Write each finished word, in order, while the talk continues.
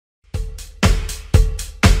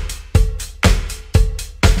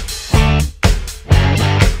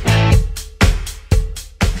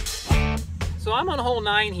I'm on hole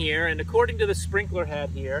 9 here, and according to the sprinkler head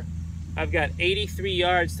here, I've got 83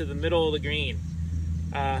 yards to the middle of the green.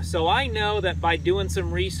 So I know that by doing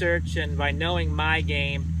some research and by knowing my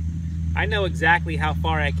game, I know exactly how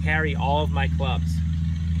far I carry all of my clubs.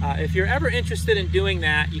 If you're ever interested in doing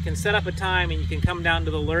that, you can set up a time and you can come down to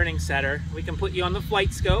the Learning Center. We can put you on the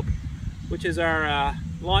flight scope, which is our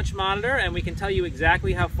launch monitor, and we can tell you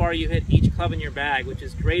exactly how far you hit each club in your bag, which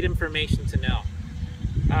is great information to know.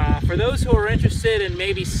 For those who are interested in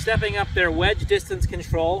maybe stepping up their wedge distance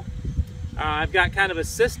control, I've got kind of a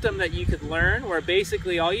system that you could learn where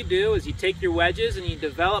basically all you do is you take your wedges and you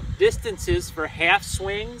develop distances for half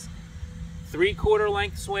swings, 3/4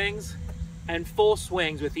 length swings, and full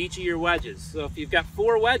swings with each of your wedges. So if you've got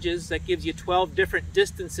 4 wedges, that gives you 12 different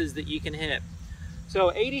distances that you can hit.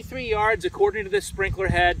 So 83 yards according to this sprinkler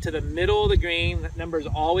head to the middle of the green. That number is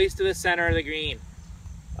always to the center of the green.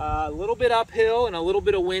 A little bit uphill and a little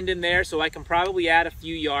bit of wind in there, so I can probably add a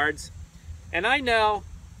few yards. And I know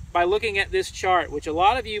by looking at this chart, which a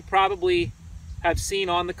lot of you probably have seen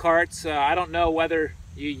on the carts, I don't know whether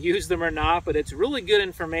you use them or not, but it's really good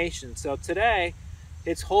information. So today,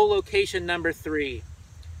 it's hole location number 3.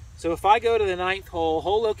 So if I go to the 9th hole,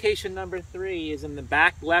 hole location number 3 is in the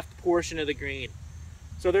back left portion of the green.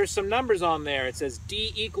 So there's some numbers on there. It says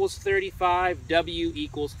D equals 35, W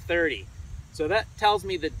equals 30. So that tells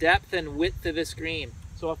me the depth and width of this green.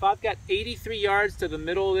 So if I've got 83 yards to the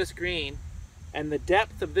middle of this green, and the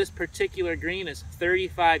depth of this particular green is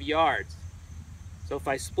 35 yards. So if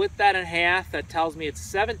I split that in half, that tells me it's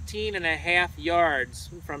 17.5 yards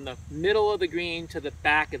from the middle of the green to the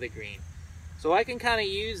back of the green. So I can kind of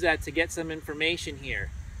use that to get some information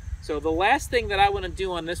here. So the last thing that I want to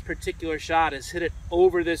do on this particular shot is hit it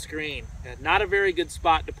over this green. Not a very good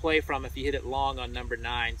spot to play from if you hit it long on number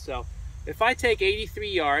 9. So if I take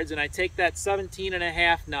 83 yards and I take that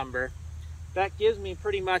 17.5 number, that gives me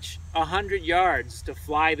pretty much 100 yards to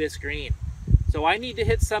fly this green. So I need to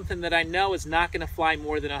hit something that I know is not going to fly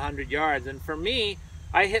more than 100 yards. And for me,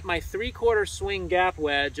 I hit my 3/4 swing gap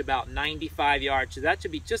wedge about 95 yards. So that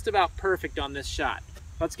should be just about perfect on this shot.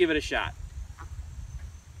 Let's give it a shot.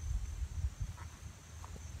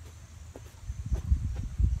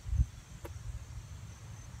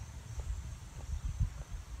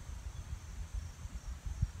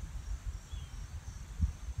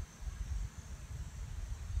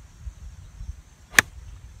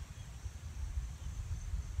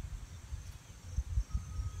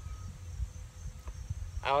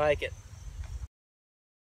 I like it.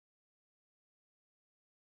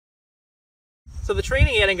 So the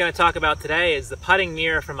training aid I'm going to talk about today is the putting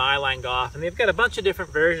mirror from EyeLine Golf, and they've got a bunch of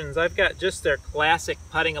different versions. I've got just their classic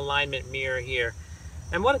putting alignment mirror here,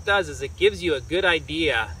 and what it does is it gives you a good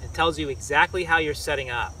idea. It tells you exactly how you're setting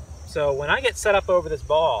up. So when I get set up over this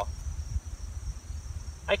ball,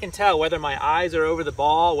 I can tell whether my eyes are over the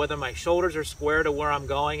ball, whether my shoulders are square to where I'm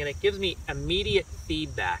going, and it gives me immediate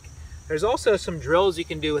feedback. There's also some drills you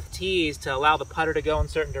can do with tees to allow the putter to go in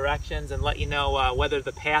certain directions and let you know whether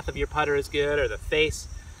the path of your putter is good or the face.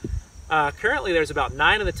 Currently, there's about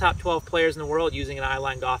 9 of the top 12 players in the world using an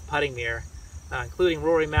EyeLine Golf putting mirror, including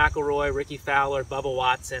Rory McIlroy, Ricky Fowler, Bubba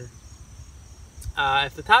Watson.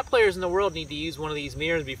 If the top players in the world need to use one of these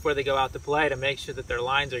mirrors before they go out to play to make sure that their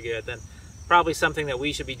lines are good, then probably something that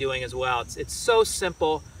we should be doing as well. It's so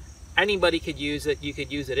simple. Anybody could use it. You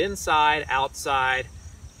could use it inside, outside.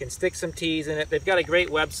 You can stick some tees in it. They've got a great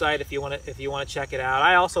website if you want to check it out.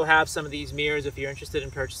 I also have some of these mirrors. If you're interested in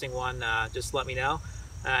purchasing one, just let me know,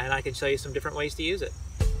 and I can show you some different ways to use it.